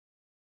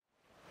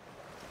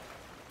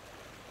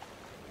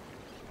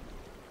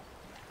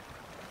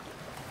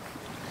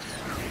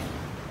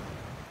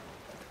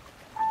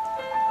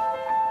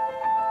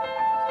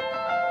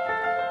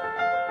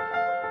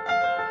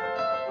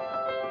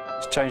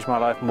changed my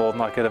life more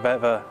than I could have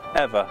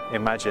ever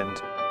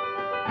imagined.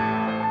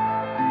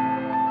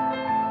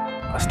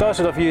 I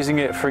started off using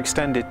it for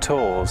extended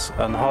tours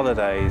and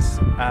holidays,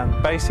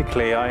 and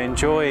basically I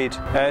enjoyed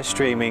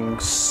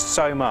airstreaming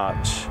so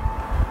much.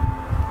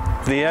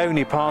 The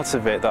only part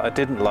of it that I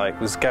didn't like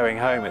was going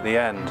home at the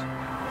end,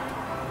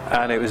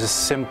 and it was a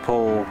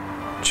simple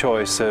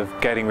choice of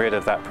getting rid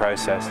of that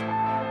process.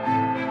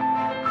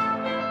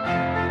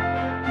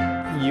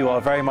 You are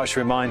very much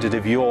reminded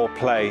of your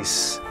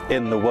place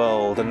in the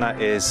world, and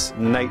that is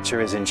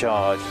nature is in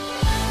charge.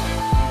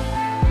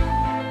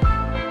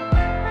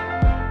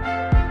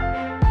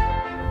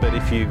 But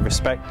if you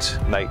respect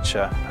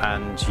nature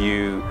and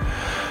you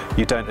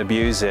don't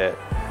abuse it,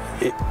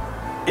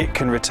 it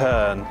can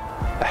return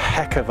a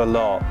heck of a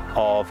lot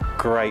of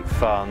great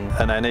fun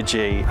and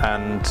energy,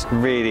 and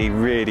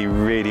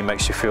really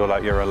makes you feel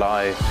like you're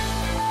alive.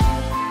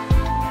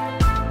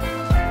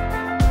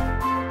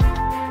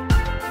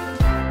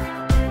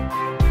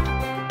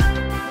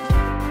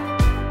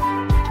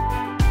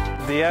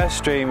 The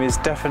Airstream is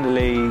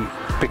definitely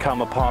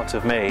become a part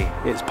of me.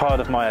 It's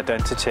part of my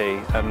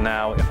identity, and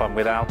now if I'm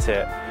without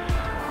it,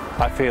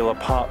 I feel a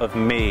part of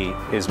me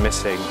is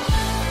missing.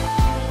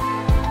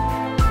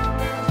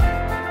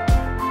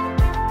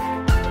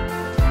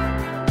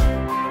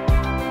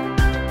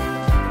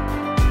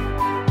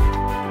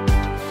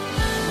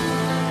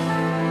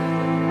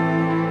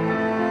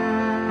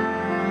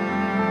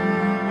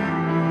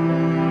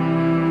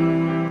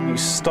 You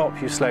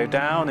stop, you slow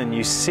down, and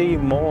you see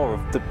more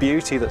of the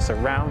beauty that's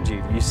around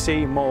you. You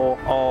see more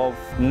of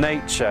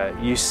nature.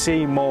 You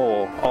see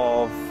more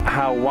of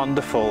how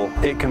wonderful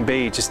it can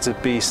be just to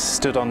be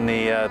stood on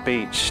the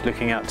beach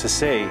looking out to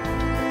sea.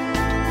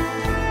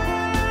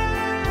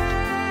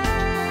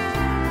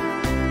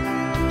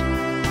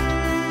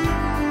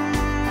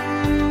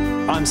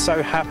 I'm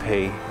so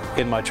happy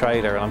in my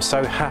trailer, and I'm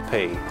so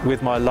happy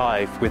with my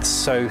life with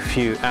so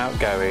few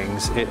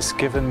outgoings. It's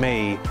given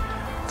me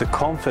the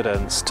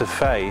confidence to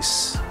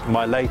face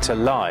my later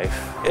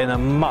life in a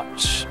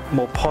much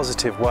more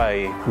positive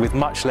way, with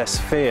much less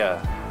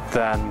fear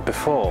than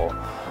before,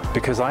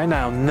 because I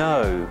now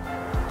know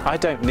I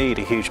don't need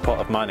a huge pot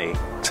of money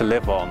to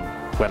live on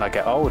when I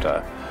get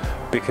older,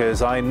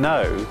 because I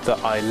know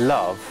that I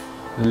love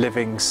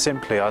living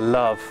simply. I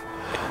love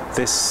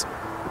this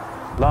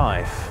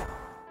life.